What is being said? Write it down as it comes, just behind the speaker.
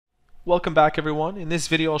Welcome back everyone. In this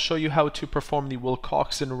video I'll show you how to perform the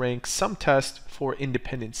Wilcoxon rank sum test for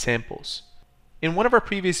independent samples. In one of our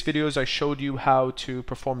previous videos I showed you how to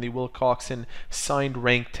perform the Wilcoxon signed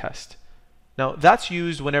rank test. Now that's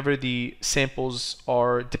used whenever the samples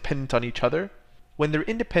are dependent on each other. When they're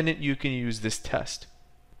independent you can use this test.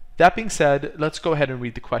 That being said, let's go ahead and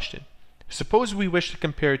read the question. Suppose we wish to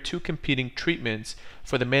compare two competing treatments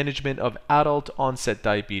for the management of adult-onset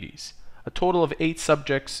diabetes. A total of 8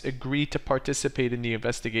 subjects agree to participate in the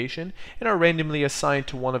investigation and are randomly assigned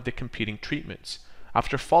to one of the competing treatments.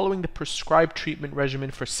 After following the prescribed treatment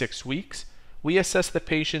regimen for 6 weeks, we assess the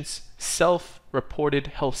patient's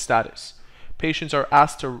self-reported health status. Patients are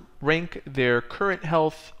asked to rank their current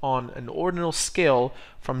health on an ordinal scale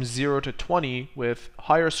from 0 to 20, with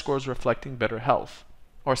higher scores reflecting better health.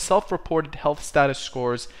 Our self-reported health status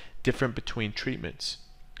scores different between treatments.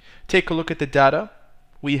 Take a look at the data.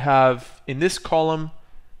 We have in this column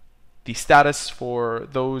the status for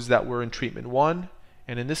those that were in treatment 1,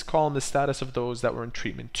 and in this column the status of those that were in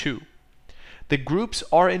treatment 2. The groups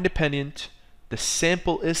are independent, the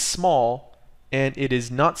sample is small, and it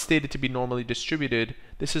is not stated to be normally distributed.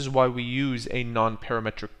 This is why we use a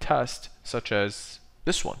non-parametric test such as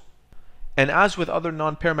this one. And as with other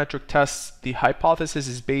non-parametric tests, the hypothesis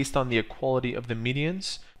is based on the equality of the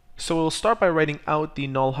medians. So we'll start by writing out the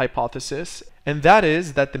null hypothesis, and that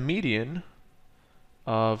is that the median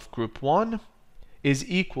of group 1 is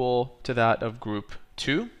equal to that of group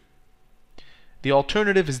 2. The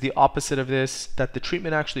alternative is the opposite of this, that the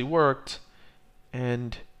treatment actually worked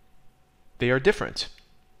and they are different.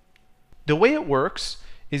 The way it works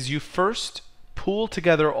is you first pool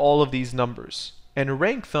together all of these numbers and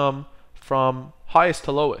rank them from highest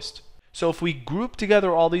to lowest. So if we group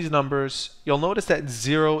together all these numbers, you'll notice that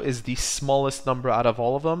 0 is the smallest number out of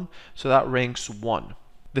all of them, so that ranks 1.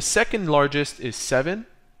 The second largest is 7,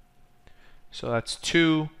 so that's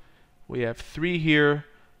 2. We have 3 here,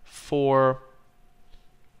 4,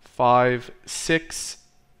 5, 6.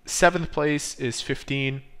 7th place is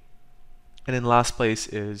 15, and in last place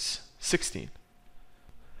is 16.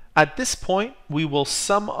 At this point, we will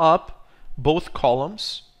sum up both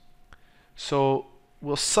columns. So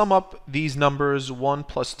we'll sum up these numbers. 1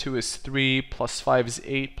 plus 2 is 3, plus 5 is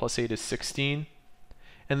 8, plus 8 is 16.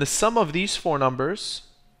 And the sum of these 4 numbers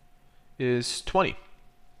is 20.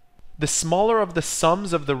 The smaller of the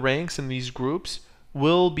sums of the ranks in these groups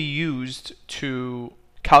will be used to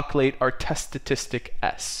calculate our test statistic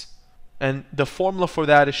S. And the formula for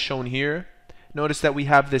that is shown here. Notice that we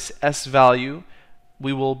have this S value.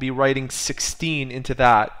 We will be writing 16 into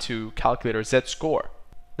that to calculate our Z score.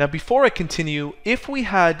 Now before I continue, if we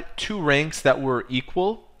had 2 ranks that were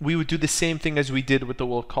equal, we would do the same thing as we did with the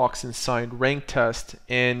Wilcoxon signed rank test,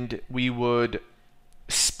 and we would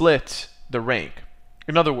split the rank.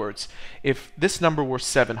 In other words, if this number were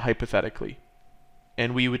 7 hypothetically,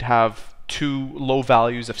 and we would have 2 low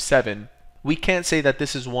values of 7, we can't say that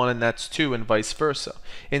this is 1 and that's 2 and vice versa.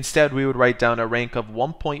 Instead, we would write down a rank of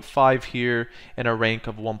 1.5 here and a rank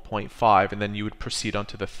of 1.5, and then you would proceed on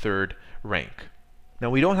to the third rank. Now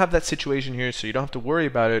we don't have that situation here, so you don't have to worry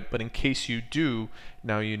about it, but in case you do,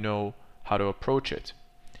 now you know how to approach it.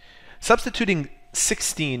 Substituting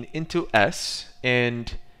 16 into S,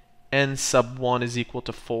 and n sub 1 is equal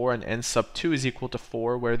to 4 and n sub 2 is equal to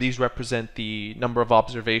 4, where these represent the number of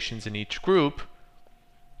observations in each group,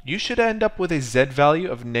 you should end up with a Z value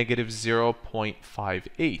of negative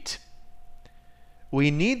 0.58. We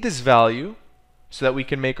need this value so that we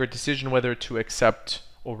can make our decision whether to accept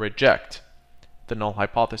or reject the null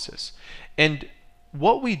hypothesis. And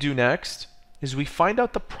what we do next is we find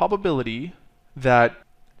out the probability that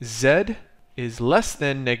Z is less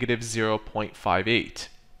than negative 0.58.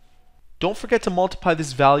 Don't forget to multiply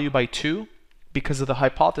this value by 2 because of the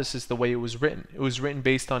hypothesis, the way it was written. It was written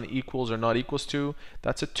based on equals or not equals to.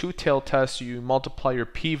 That's a two-tailed test, so you multiply your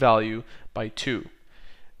p-value by 2.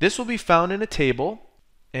 This will be found in a table,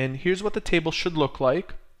 and here's what the table should look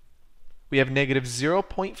like. We have negative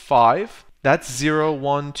 0.5. That's 0,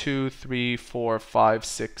 1, 2, 3, 4, 5,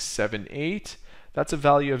 6, 7, 8. That's a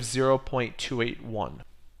value of 0.281.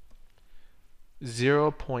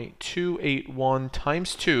 0.281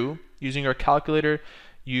 times 2. Using our calculator,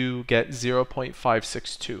 you get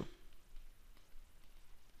 0.562.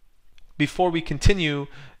 Before we continue,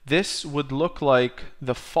 this would look like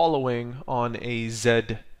the following on a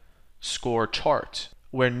Z score chart,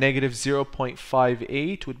 where negative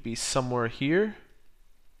 0.58 would be somewhere here.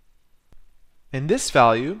 And this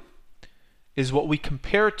value is what we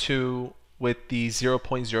compare to with the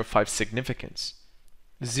 0.05 significance.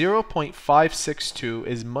 0.562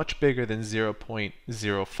 is much bigger than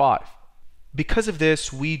 0.05. Because of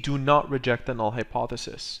this, we do not reject the null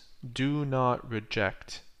hypothesis. Do not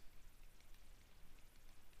reject.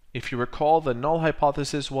 If you recall, the null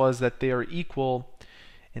hypothesis was that they are equal,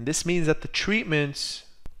 and this means that the treatments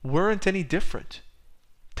weren't any different,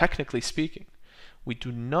 technically speaking. We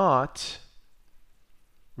do not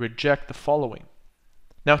reject the following.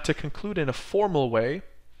 Now, to conclude in a formal way,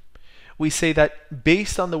 we say that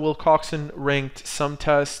based on the Wilcoxon ranked sum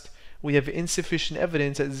test, we have insufficient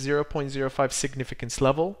evidence at 0.05 significance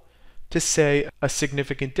level to say a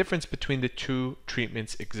significant difference between the two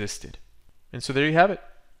treatments existed. And so there you have it.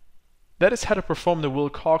 That is how to perform the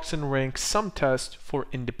Wilcoxon rank sum test for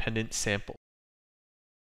independent samples.